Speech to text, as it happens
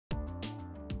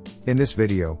In this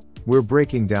video, we're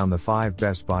breaking down the 5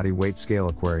 best body weight scale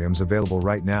aquariums available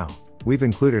right now. We've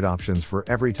included options for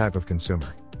every type of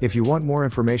consumer. If you want more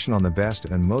information on the best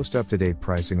and most up-to-date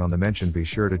pricing on the mentioned, be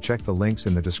sure to check the links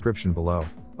in the description below.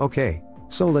 Okay,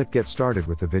 so let's get started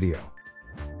with the video.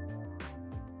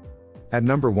 At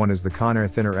number 1 is the Conair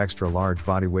Thinner Extra Large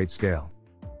Body Weight Scale.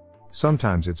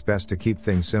 Sometimes it's best to keep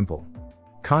things simple.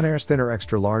 Conair's Thinner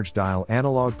Extra Large Dial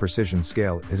Analog Precision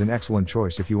Scale is an excellent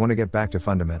choice if you want to get back to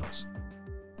fundamentals.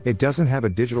 It doesn't have a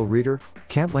digital reader,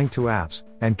 can't link to apps,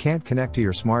 and can't connect to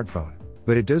your smartphone,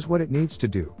 but it does what it needs to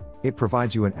do. It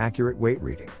provides you an accurate weight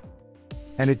reading.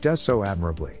 And it does so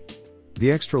admirably.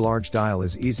 The extra large dial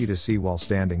is easy to see while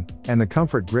standing, and the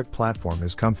Comfort Grip platform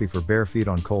is comfy for bare feet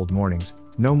on cold mornings.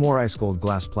 No more ice-cold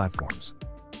glass platforms.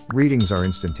 Readings are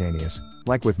instantaneous,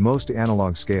 like with most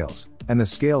analog scales, and the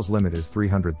scale's limit is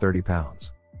 330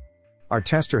 pounds. Our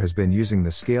tester has been using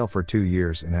the scale for 2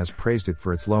 years and has praised it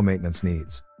for its low maintenance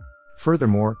needs.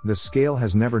 Furthermore, the scale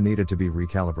has never needed to be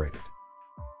recalibrated.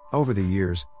 Over the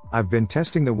years, I've been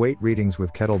testing the weight readings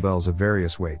with kettlebells of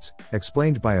various weights,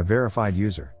 explained by a verified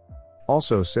user.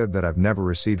 Also said that I've never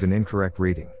received an incorrect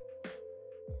reading.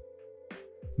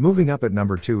 Moving up at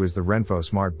number 2 is the RENPHO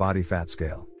Smart Body Fat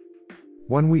Scale.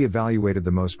 When we evaluated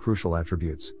the most crucial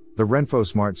attributes, the RENPHO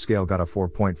Smart Scale got a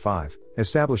 4.5,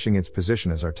 establishing its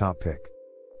position as our top pick.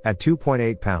 At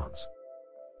 2.8 pounds.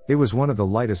 It was one of the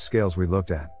lightest scales we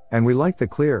looked at, and we liked the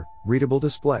clear, readable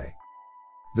display.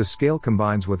 The scale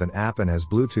combines with an app and has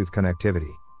Bluetooth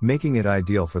connectivity, making it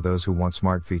ideal for those who want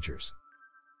smart features.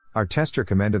 Our tester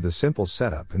commended the simple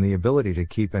setup and the ability to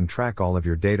keep and track all of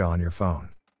your data on your phone.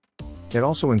 It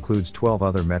also includes 12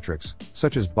 other metrics,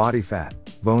 such as body fat,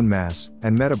 bone mass,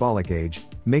 and metabolic age,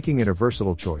 making it a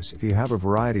versatile choice if you have a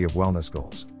variety of wellness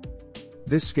goals.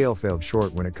 This scale failed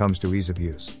short when it comes to ease of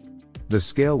use. The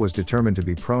scale was determined to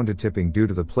be prone to tipping due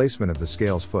to the placement of the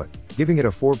scale's foot, giving it a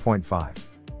 4.5.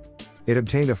 It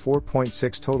obtained a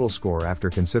 4.6 total score after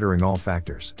considering all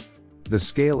factors. The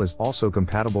scale is also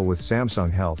compatible with Samsung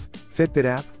Health, Fitbit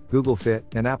app, Google Fit,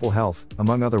 and Apple Health,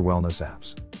 among other wellness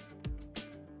apps.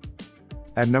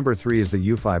 At number 3 is the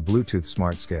Eufy Bluetooth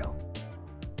Smart Scale.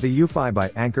 The Eufy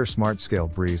by Anchor Smart Scale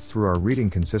breezed through our reading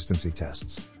consistency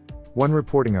tests. When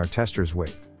reporting our tester's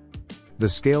weight, the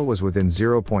scale was within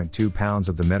 0.2 pounds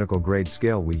of the medical grade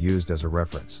scale we used as a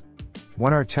reference.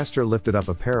 When our tester lifted up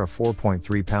a pair of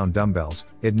 4.3 pound dumbbells,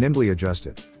 it nimbly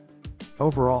adjusted.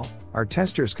 Overall, our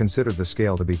testers considered the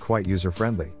scale to be quite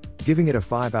user-friendly, giving it a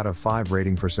 5 out of 5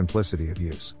 rating for simplicity of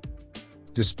use.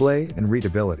 Display and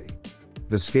readability.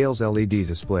 The scale's LED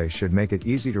display should make it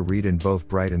easy to read in both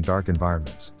bright and dark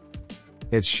environments.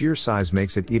 Its sheer size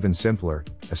makes it even simpler,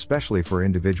 especially for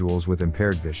individuals with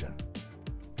impaired vision.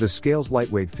 The scale's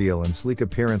lightweight feel and sleek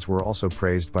appearance were also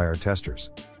praised by our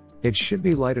testers. It should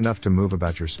be light enough to move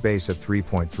about your space at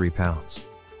 3.3 pounds.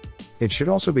 It should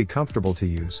also be comfortable to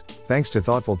use, thanks to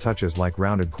thoughtful touches like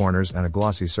rounded corners and a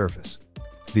glossy surface.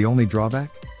 The only drawback?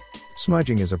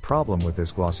 Smudging is a problem with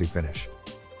this glossy finish.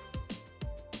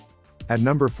 At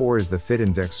number 4 is the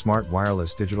FITINDEX Smart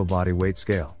Wireless Digital Body Weight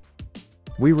Scale.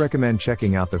 We recommend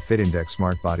checking out the FITINDEX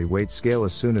Smart Body Weight Scale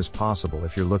as soon as possible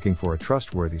if you're looking for a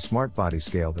trustworthy smart body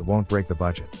scale that won't break the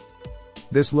budget.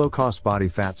 This low-cost body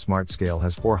fat smart scale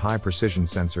has 4 high-precision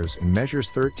sensors and measures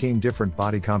 13 different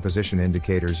body composition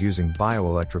indicators using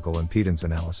bioelectrical impedance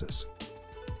analysis.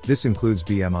 This includes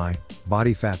BMI,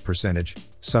 body fat percentage,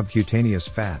 subcutaneous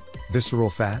fat, visceral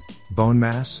fat, bone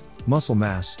mass, muscle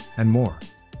mass, and more.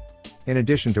 In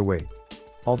addition to weight.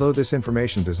 Although this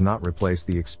information does not replace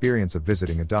the experience of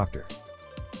visiting a doctor,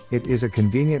 it is a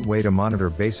convenient way to monitor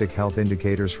basic health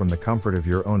indicators from the comfort of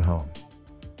your own home.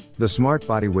 The Smart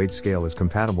Body Weight Scale is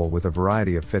compatible with a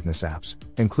variety of fitness apps,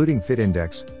 including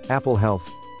FITINDEX, Apple Health,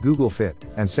 Google Fit,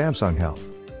 and Samsung Health.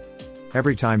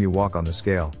 Every time you walk on the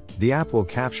scale, the app will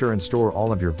capture and store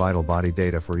all of your vital body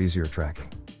data for easier tracking.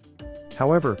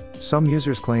 However, some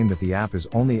users claim that the app is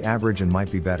only average and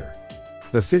might be better.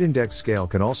 The FITINDEX scale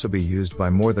can also be used by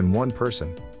more than one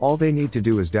person. All they need to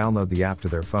do is download the app to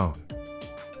their phone.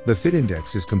 The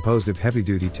FITINDEX is composed of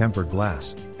heavy-duty tempered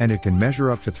glass, and it can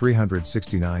measure up to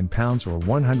 369 pounds or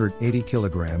 180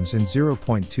 kilograms in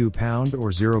 0.2 pound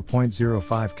or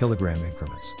 0.05 kilogram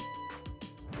increments.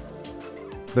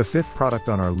 The 5th product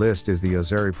on our list is the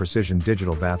Ozeri Precision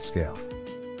Digital Bath Scale.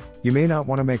 You may not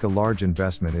want to make a large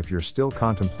investment if you're still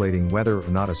contemplating whether or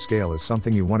not a scale is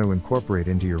something you want to incorporate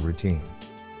into your routine.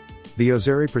 The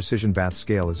Ozeri Precision Bath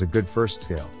Scale is a good first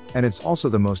scale, and it's also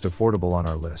the most affordable on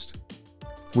our list.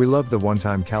 We love the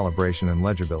one-time calibration and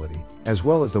legibility, as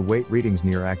well as the weight reading's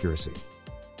near accuracy.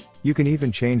 You can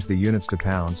even change the units to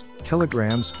pounds,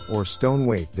 kilograms, or stone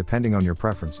weight depending on your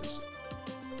preferences.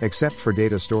 Except for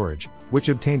data storage, which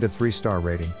obtained a 3-star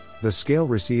rating, the scale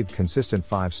received consistent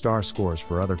 5-star scores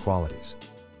for other qualities.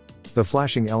 The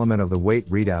flashing element of the weight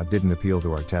readout didn't appeal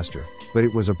to our tester, but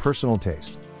it was a personal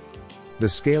taste. The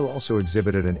scale also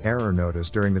exhibited an error notice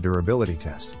during the durability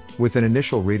test, with an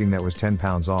initial reading that was 10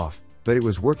 pounds off, but it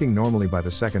was working normally by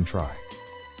the second try.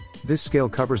 This scale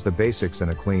covers the basics in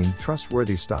a clean,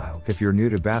 trustworthy style if you're new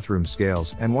to bathroom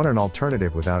scales and want an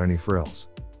alternative without any frills.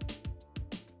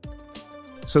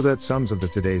 So that sums up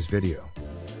today's video.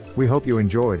 We hope you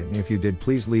enjoyed it, and if you did,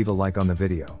 please leave a like on the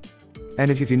video. And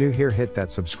if you're new here, hit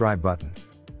that subscribe button.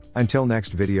 Until next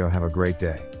video, have a great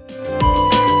day.